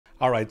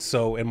All right,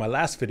 so in my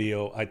last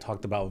video, I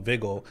talked about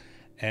Viggle,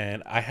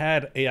 and I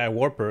had AI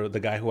Warper, the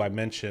guy who I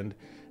mentioned.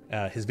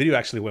 His video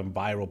actually went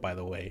viral, by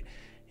the way.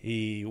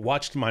 He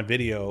watched my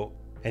video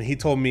and he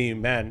told me,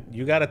 man,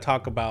 you got to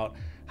talk about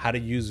how to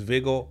use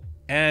Viggle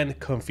and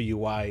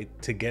Comfyui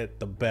to get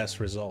the best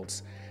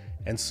results.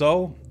 And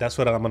so that's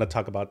what I'm going to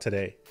talk about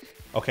today.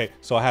 Okay,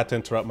 so I had to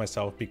interrupt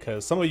myself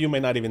because some of you may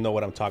not even know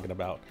what I'm talking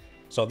about.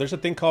 So there's a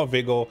thing called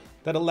Viggle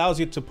that allows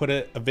you to put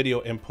a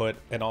video input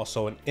and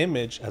also an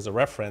image as a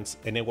reference,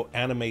 and it will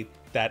animate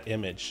that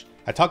image.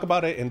 I talk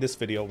about it in this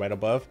video right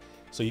above,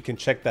 so you can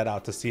check that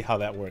out to see how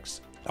that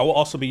works. I will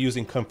also be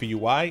using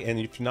Comfyui, and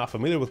if you're not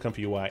familiar with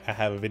Comfyui, I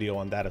have a video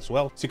on that as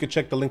well. So you can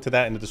check the link to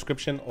that in the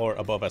description or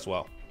above as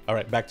well. All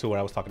right, back to what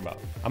I was talking about.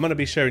 I'm gonna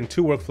be sharing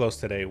two workflows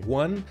today.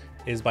 One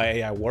is by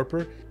AI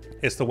Warper.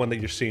 It's the one that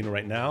you're seeing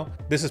right now.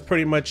 This is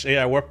pretty much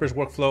AI Warper's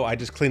workflow. I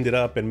just cleaned it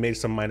up and made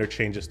some minor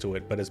changes to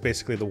it, but it's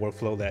basically the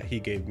workflow that he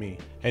gave me.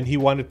 And he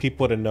wanted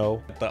people to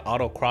know the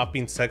auto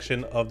cropping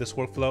section of this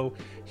workflow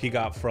he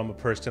got from a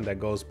person that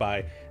goes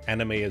by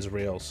Anime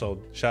Israel. So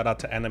shout out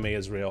to Anime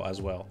Israel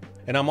as well.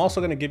 And I'm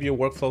also gonna give you a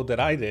workflow that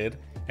I did.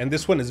 And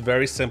this one is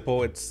very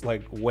simple. It's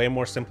like way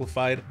more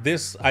simplified.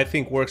 This I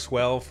think works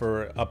well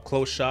for up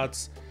close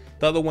shots.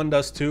 The other one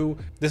does too.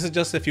 This is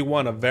just if you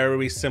want a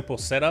very simple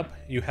setup,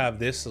 you have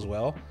this as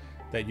well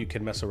that you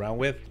can mess around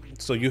with.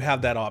 So you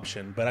have that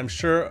option, but I'm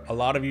sure a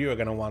lot of you are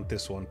gonna want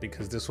this one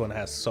because this one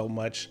has so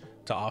much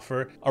to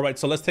offer. All right,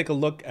 so let's take a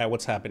look at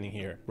what's happening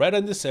here. Right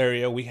in this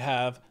area, we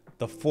have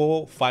the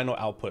full final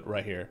output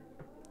right here.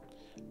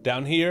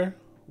 Down here,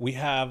 we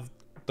have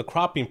the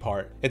cropping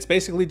part. It's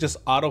basically just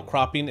auto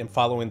cropping and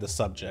following the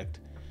subject.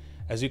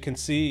 As you can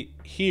see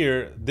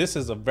here, this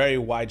is a very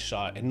wide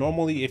shot. And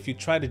normally if you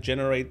try to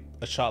generate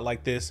a shot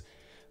like this,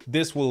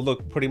 this will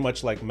look pretty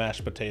much like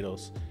mashed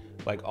potatoes,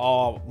 like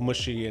all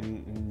mushy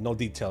and no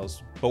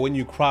details. But when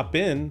you crop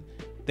in,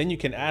 then you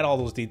can add all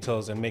those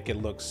details and make it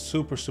look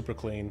super, super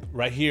clean.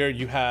 Right here,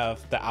 you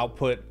have the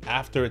output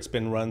after it's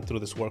been run through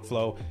this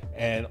workflow.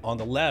 And on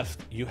the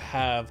left, you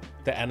have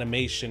the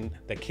animation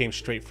that came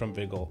straight from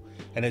Viggle.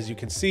 And as you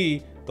can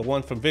see, the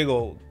one from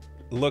Viggle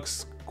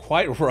looks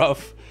quite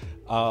rough.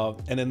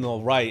 And then on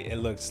the right, it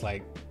looks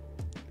like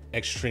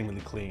extremely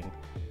clean.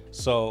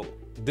 So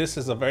this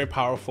is a very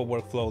powerful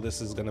workflow. This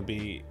is gonna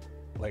be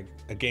like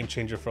a game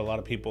changer for a lot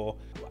of people.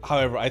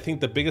 However, I think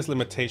the biggest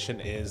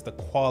limitation is the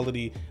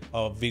quality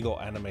of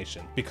Viggle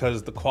animation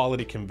because the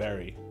quality can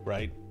vary,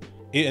 right?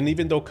 And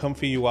even though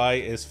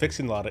Comfyui is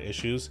fixing a lot of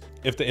issues,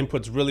 if the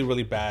input's really,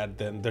 really bad,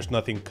 then there's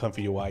nothing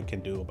Comfyui can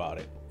do about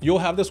it. You'll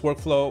have this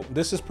workflow.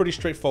 This is pretty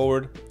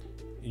straightforward.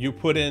 You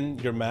put in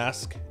your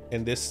mask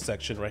in this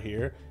section right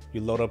here. You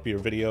load up your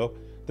video.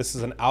 This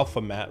is an alpha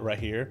matte right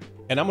here.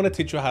 And I'm gonna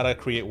teach you how to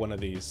create one of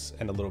these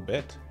in a little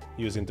bit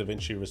using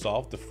DaVinci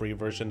Resolve, the free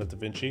version of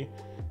DaVinci.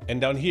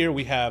 And down here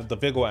we have the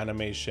Viggle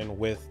animation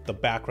with the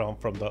background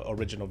from the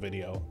original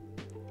video.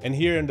 And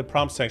here in the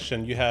prompt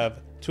section, you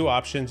have two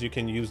options. You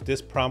can use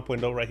this prompt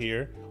window right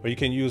here, or you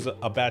can use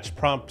a batch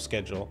prompt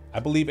schedule. I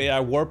believe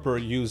AI Warper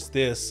used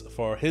this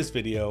for his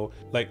video.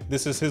 Like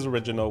this is his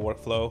original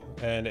workflow.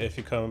 And if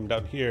you come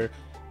down here,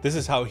 this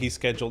is how he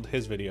scheduled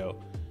his video.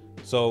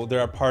 So there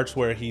are parts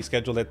where he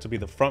scheduled it to be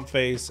the front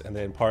face and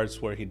then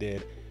parts where he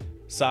did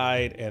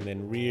side and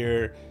then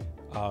rear.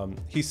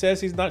 He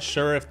says he's not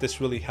sure if this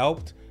really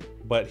helped,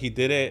 but he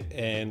did it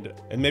and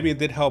maybe it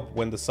did help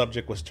when the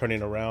subject was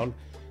turning around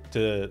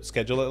to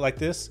schedule it like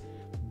this,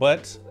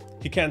 but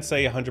he can't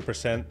say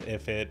 100%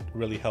 if it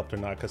really helped or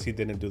not because he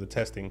didn't do the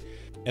testing.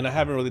 And I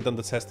haven't really done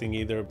the testing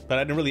either, but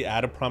I didn't really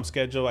add a prompt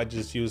schedule. I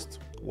just used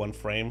one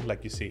frame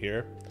like you see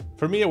here.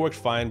 For me, it works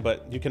fine,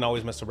 but you can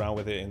always mess around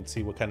with it and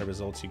see what kind of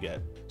results you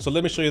get. So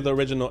let me show you the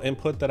original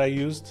input that I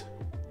used.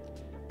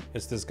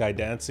 It's this guy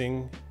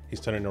dancing. He's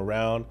turning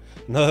around.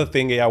 Another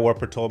thing AI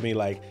Warper told me,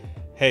 like,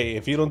 hey,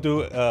 if you don't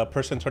do a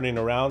person turning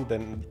around,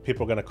 then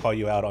people are gonna call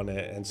you out on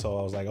it. And so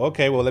I was like,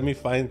 okay, well, let me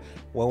find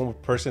one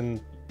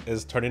person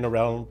is turning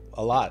around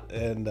a lot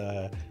and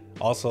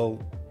also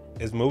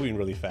is moving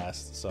really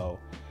fast. So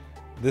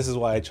this is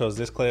why I chose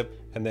this clip.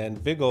 And then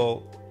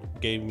Viggle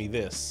gave me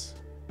this.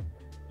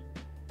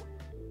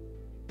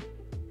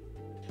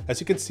 As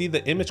you can see,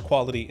 the image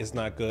quality is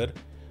not good,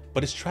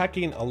 but it's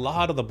tracking a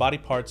lot of the body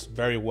parts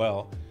very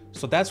well.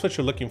 So that's what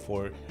you're looking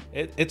for.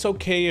 It's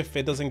okay if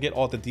it doesn't get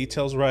all the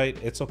details right.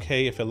 It's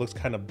okay if it looks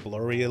kind of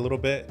blurry a little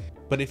bit.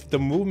 But if the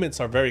movements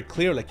are very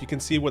clear, like you can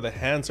see where the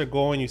hands are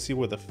going, you see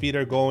where the feet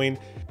are going,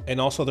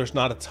 and also there's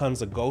not a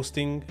tons of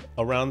ghosting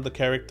around the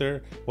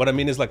character. What I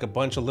mean is like a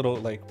bunch of little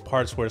like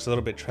parts where it's a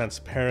little bit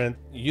transparent.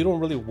 You don't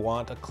really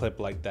want a clip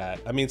like that.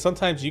 I mean,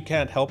 sometimes you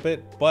can't help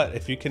it, but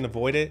if you can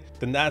avoid it,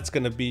 then that's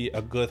gonna be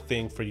a good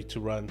thing for you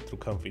to run through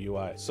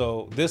Comfyui.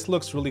 So this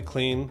looks really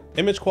clean.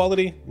 Image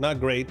quality, not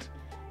great,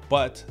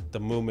 but the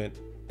movement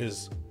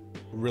is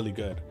really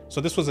good.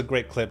 So this was a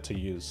great clip to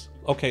use.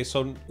 Okay,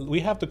 so we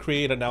have to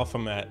create an alpha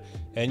matte,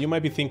 and you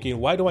might be thinking,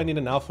 why do I need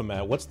an alpha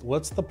matte?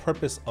 What's the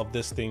purpose of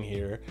this thing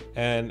here?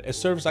 And it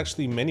serves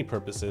actually many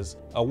purposes.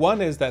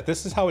 One is that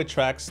this is how it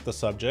tracks the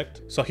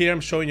subject. So here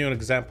I'm showing you an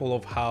example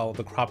of how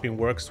the cropping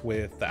works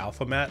with the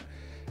alpha matte.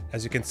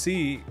 As you can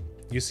see,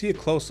 you see a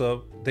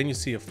close-up, then you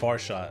see a far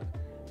shot,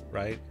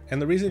 right?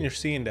 And the reason you're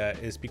seeing that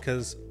is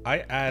because I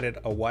added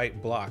a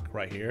white block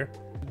right here.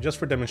 Just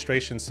for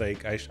demonstration's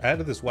sake, I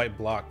added this white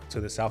block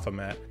to this alpha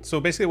matte. So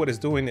basically what it's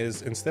doing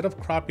is, instead of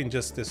cropping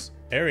just this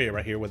area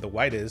right here where the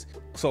white is,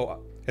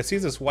 so it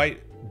sees this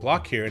white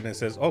block here and it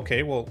says,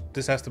 okay, well,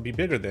 this has to be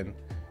bigger then.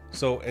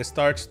 So it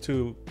starts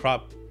to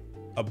crop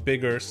a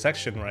bigger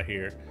section right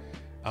here.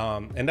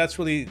 And that's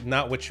really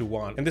not what you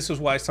want. And this is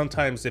why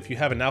sometimes if you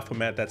have an alpha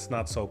matte that's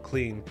not so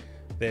clean,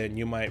 then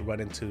you might run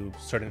into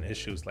certain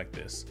issues like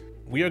this.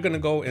 We are gonna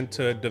go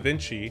into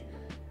DaVinci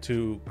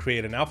to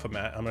create an alpha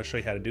matte. I'm gonna show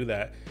you how to do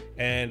that.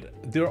 And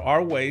there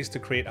are ways to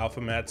create alpha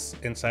mattes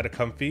inside of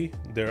Comfy.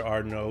 There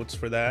are nodes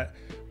for that,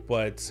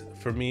 but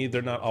for me,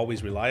 they're not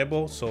always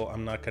reliable, so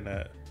I'm not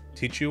gonna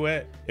teach you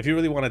it. If you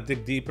really wanna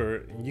dig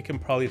deeper, you can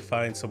probably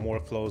find some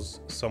workflows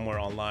somewhere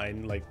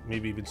online, like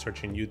maybe even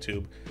searching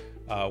YouTube,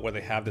 where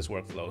they have these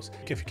workflows.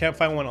 If you can't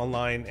find one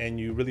online and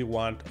you really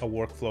want a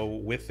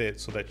workflow with it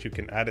so that you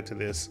can add it to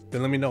this,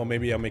 then let me know,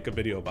 maybe I'll make a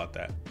video about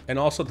that. And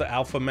also the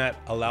alpha matte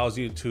allows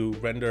you to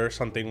render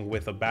something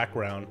with a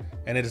background,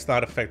 and it does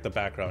not affect the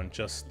background,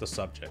 just the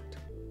subject.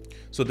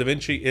 So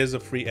DaVinci is a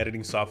free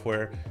editing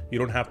software. You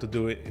don't have to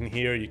do it in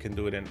here. You can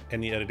do it in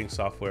any editing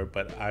software,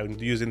 but I'm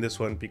using this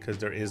one because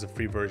there is a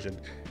free version,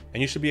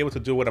 and you should be able to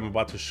do what I'm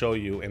about to show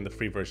you in the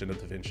free version of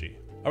DaVinci.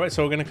 All right,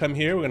 so we're gonna come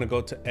here, we're gonna go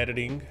to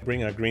editing,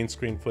 bring our green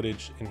screen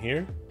footage in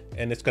here,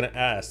 and it's gonna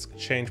ask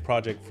change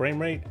project frame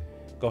rate.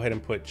 Go ahead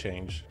and put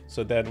change.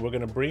 So then we're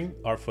gonna bring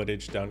our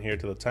footage down here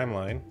to the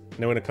timeline, and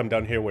then we're gonna come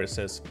down here where it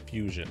says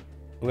fusion.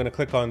 We're gonna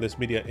click on this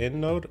media in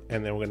node,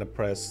 and then we're gonna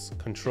press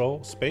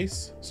Control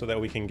space so that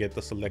we can get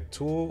the select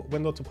tool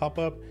window to pop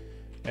up.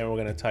 And we're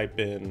gonna type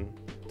in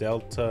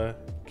delta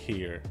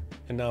keyer.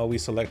 And now we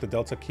select the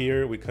delta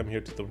keyer, we come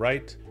here to the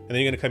right, and then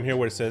you're gonna come here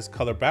where it says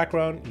color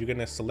background. You're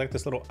gonna select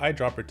this little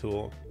eyedropper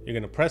tool, you're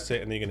gonna press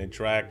it, and then you're gonna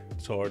drag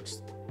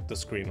towards the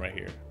screen right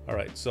here. All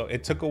right, so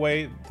it took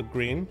away the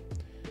green.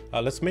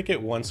 Let's make it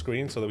one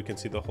screen so that we can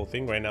see the whole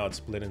thing. Right now it's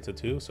split into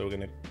two, so we're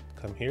gonna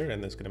come here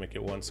and it's gonna make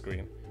it one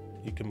screen.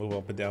 You can move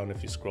up and down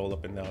if you scroll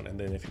up and down, and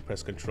then if you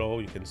press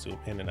Control, you can zoom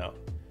in and out,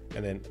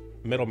 and then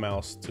middle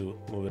mouse to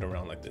move it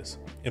around like this.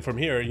 And from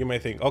here, you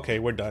might think, okay,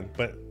 we're done,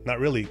 but not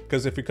really,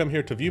 because if we come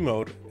here to view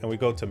mode and we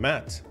go to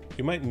matte,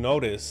 you might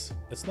notice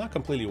it's not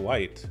completely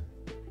white.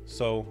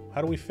 So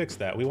how do we fix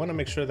that? We want to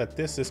make sure that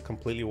this is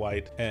completely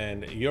white,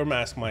 and your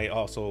mask might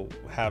also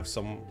have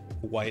some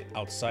white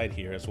outside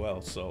here as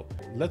well. So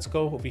let's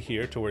go over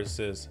here to where it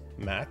says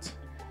matte.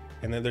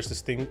 And then there's this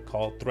thing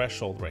called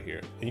threshold right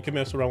here. And you can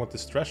mess around with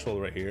this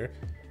threshold right here.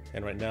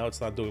 And right now it's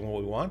not doing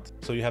what we want.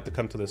 So you have to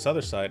come to this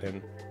other side,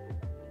 and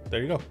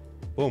there you go,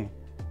 boom.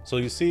 So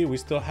you see, we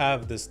still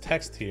have this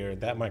text here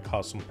that might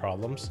cause some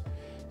problems.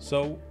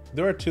 So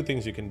there are two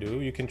things you can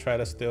do. You can try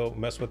to still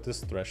mess with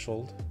this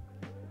threshold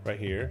right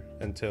here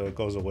until it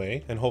goes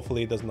away. And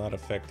hopefully it does not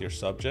affect your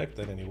subject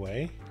in any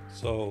way.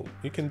 So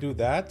you can do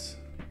that,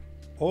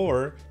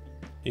 or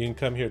you can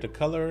come here to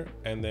color,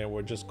 and then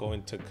we're just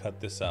going to cut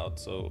this out.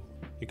 So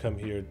you come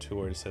here to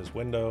where it says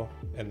window,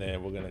 and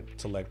then we're gonna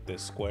select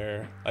this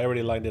square. I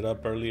already lined it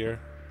up earlier.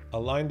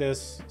 Align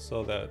this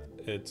so that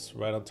it's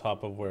right on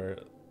top of where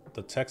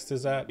the text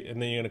is at.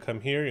 And then you're gonna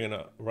come here, you're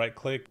gonna right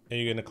click,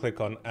 and you're gonna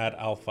click on add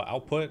alpha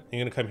output.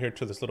 You're gonna come here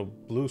to this little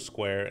blue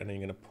square, and then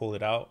you're gonna pull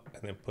it out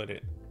and then put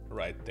it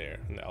right there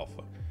in the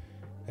alpha.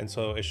 And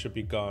so it should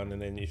be gone.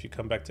 And then if you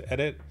come back to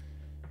edit,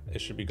 it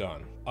should be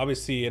gone.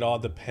 Obviously, it all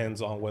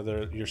depends on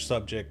whether your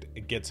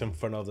subject gets in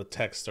front of the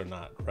text or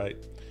not,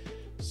 right?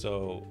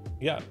 So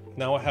yeah,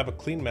 now I have a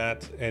clean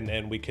matte,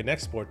 and we can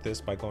export this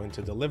by going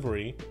to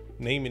delivery,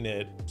 naming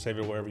it, save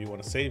it wherever you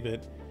want to save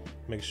it.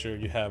 Make sure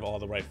you have all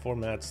the right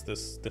formats.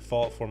 This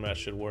default format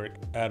should work.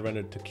 Add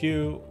render to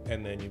queue,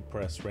 and then you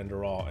press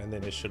render all, and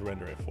then it should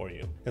render it for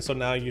you. And so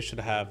now you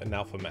should have an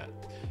alpha matte.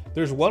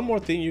 There's one more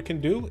thing you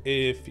can do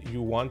if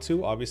you want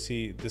to.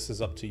 Obviously, this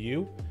is up to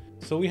you.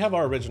 So we have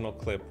our original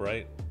clip,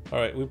 right? All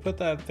right, we put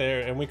that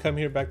there, and we come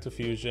here back to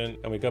Fusion,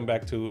 and we come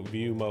back to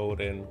view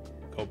mode and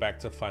go back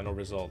to final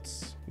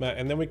results.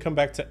 And then we come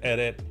back to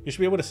edit. You should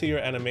be able to see your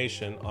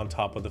animation on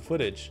top of the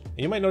footage. And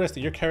you might notice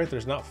that your character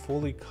is not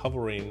fully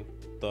covering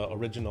the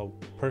original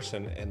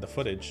person in the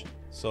footage.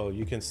 So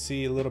you can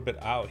see a little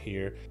bit out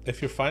here.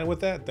 If you're fine with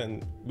that,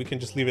 then we can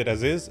just leave it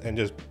as is and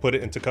just put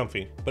it into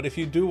Comfy. But if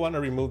you do want to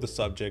remove the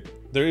subject,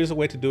 there is a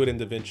way to do it in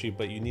DaVinci,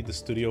 but you need the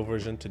studio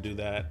version to do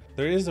that.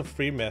 There is a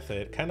free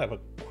method, kind of a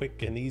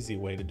quick and easy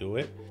way to do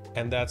it,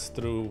 and that's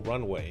through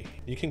Runway.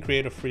 You can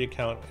create a free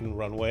account in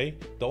Runway.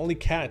 The only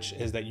catch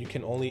is that you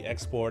can only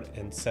export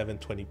in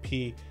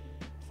 720p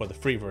for the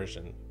free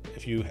version.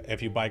 If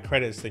you buy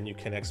credits, then you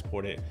can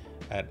export it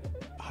at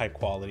high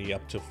quality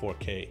up to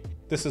 4K.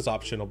 This is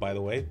optional, by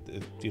the way.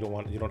 If you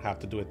don't have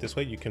to do it this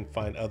way. You can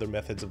find other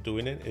methods of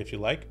doing it if you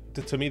like.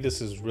 To me,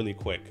 this is really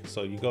quick.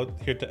 So you go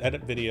here to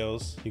edit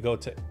videos, you go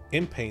to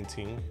in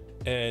painting,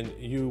 and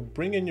you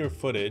bring in your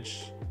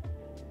footage.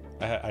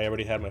 I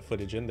already had my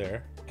footage in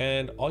there,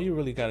 and all you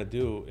really got to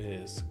do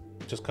is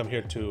just come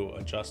here to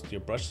adjust your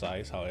brush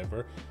size.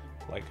 However,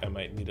 like I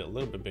might need it a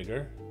little bit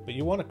bigger, but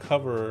you want to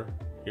cover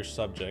your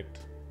subject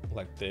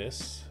like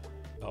this.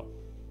 Oh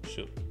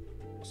shoot,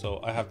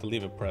 so I have to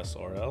leave it pressed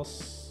or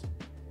else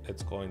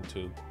it's going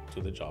to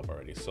do the job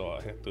already. So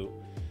I have to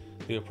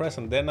leave it pressed,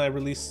 and then I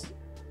release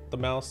the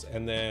mouse,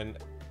 and then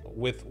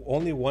with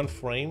only one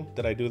frame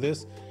that I do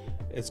this,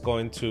 it's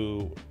going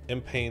to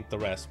in-paint the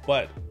rest,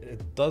 but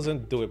it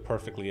doesn't do it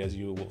perfectly, as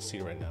you will see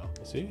right now.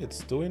 See, it's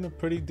doing a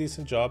pretty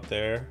decent job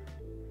there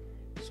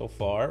so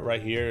far.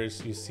 Right here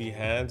is, you see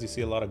hands, you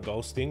see a lot of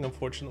ghosting,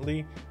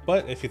 unfortunately.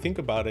 But if you think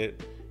about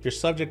it, your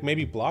subject may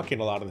be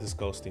blocking a lot of this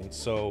ghosting.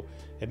 So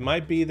it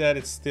might be that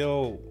it's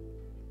still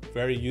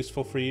very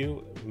useful for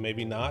you,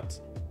 maybe not.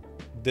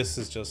 This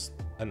is just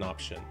an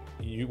option.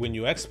 When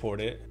you export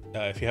it,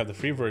 if you have the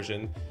free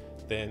version,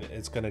 then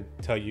it's going to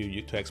tell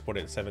you to export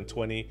it at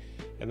 720.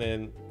 And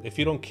then if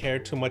you don't care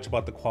too much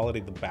about the quality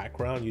of the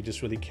background, you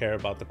just really care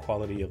about the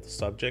quality of the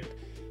subject,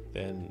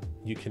 then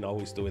you can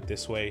always do it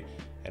this way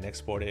and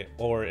export it.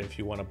 Or if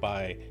you want to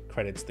buy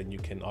credits, then you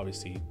can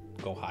obviously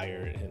go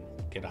higher and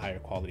get a higher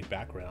quality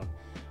background.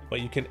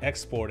 But you can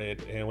export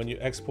it, and when you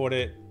export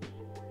it,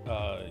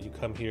 you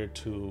come here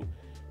to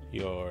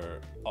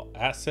your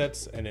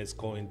assets, and it's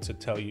going to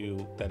tell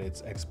you that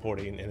it's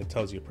exporting, and it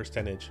tells you a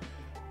percentage.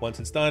 Once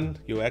it's done,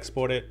 you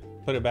export it,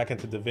 put it back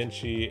into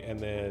DaVinci, and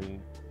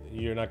then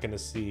you're not going to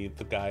see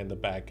the guy in the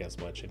back as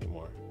much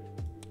anymore.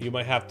 You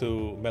might have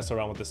to mess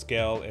around with the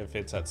scale. If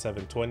it's at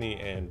 720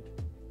 and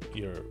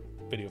your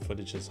video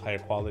footage is higher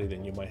quality,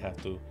 then you might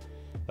have to,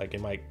 like,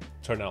 it might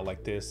turn out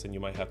like this, and you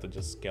might have to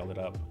just scale it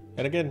up.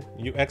 And again,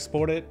 you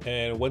export it,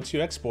 and once you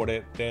export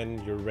it,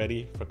 then you're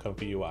ready for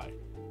Comfyui.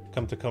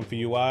 Come to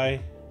Comfyui,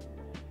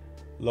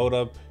 load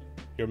up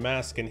your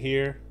mask in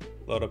here,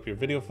 load up your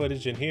video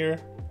footage in here.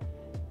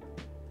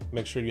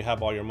 Make sure you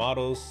have all your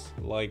models.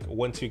 Like,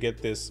 once you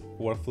get this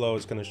workflow,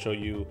 it's going to show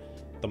you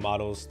the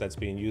models that's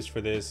being used for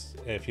this.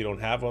 If you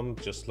don't have them,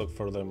 just look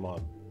for them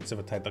on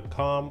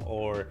civitype.com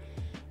or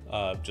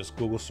just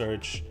Google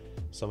search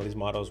some of these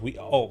models.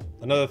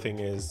 Another thing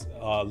is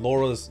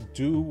LoRa's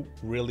do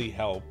really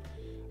help.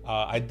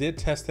 I did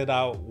test it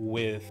out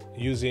with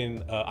using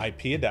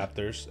IP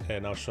adapters,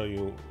 and I'll show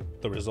you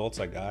the results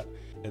I got.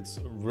 It's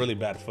really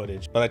bad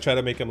footage, but I try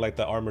to make him like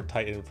the armored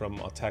Titan from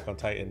Attack on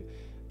Titan,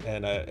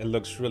 and it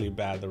looks really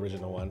bad, the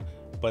original one.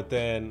 But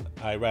then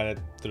I ran it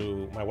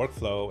through my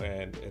workflow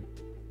and it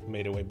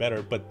made it way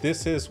better. But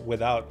this is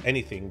without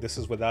anything. This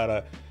is without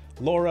a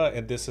LoRa,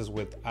 and this is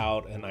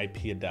without an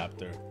IP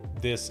adapter.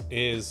 This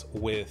is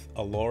with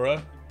a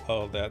LoRa,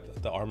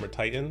 the armored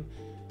Titan.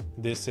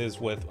 This is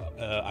with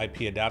an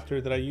IP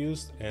adapter that I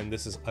used, and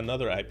this is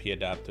another IP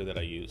adapter that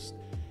I used.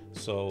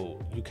 So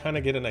you kind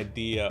of get an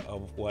idea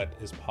of what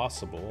is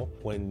possible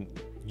when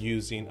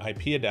using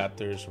IP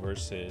adapters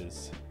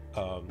versus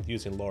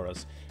using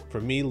LoRa's.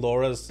 For me,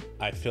 LoRa's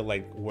I feel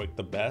like work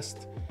the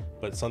best,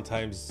 but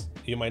sometimes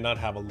you might not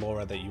have a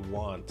LoRa that you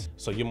want.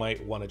 So you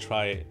might want to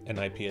try an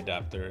IP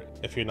adapter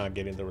if you're not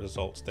getting the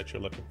results that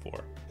you're looking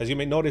for. As you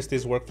may notice,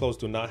 these workflows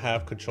do not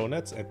have control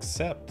nets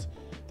except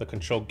the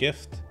control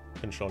gift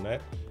control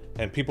net.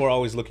 And people are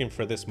always looking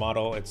for this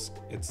model.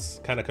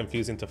 It's kind of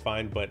confusing to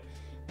find, but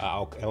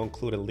I'll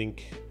include a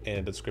link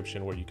in the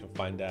description where you can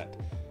find that.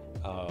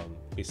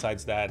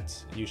 Besides that,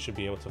 you should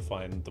be able to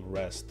find the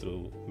rest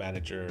through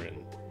Manager,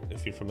 and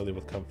if you're familiar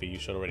with Comfy, you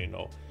should already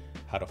know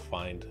how to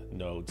find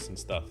nodes and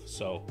stuff.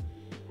 So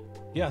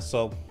yeah,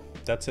 so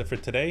that's it for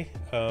today.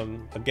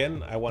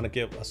 Again, I want to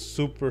give a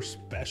super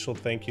special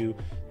thank you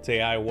to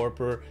AI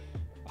Warper.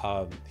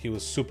 He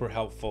was super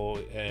helpful,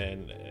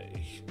 and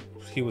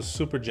he was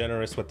super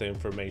generous with the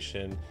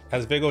information.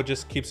 As Viggle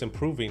just keeps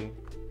improving,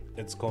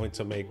 it's going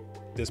to make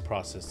this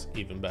process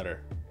even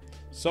better.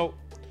 So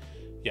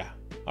yeah,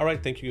 all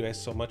right, thank you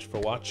guys so much for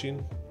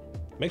watching.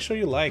 Make sure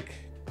you like,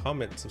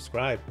 comment,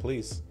 subscribe,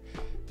 please,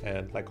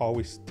 and like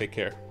always, take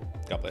care.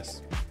 God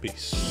bless.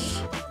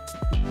 Peace.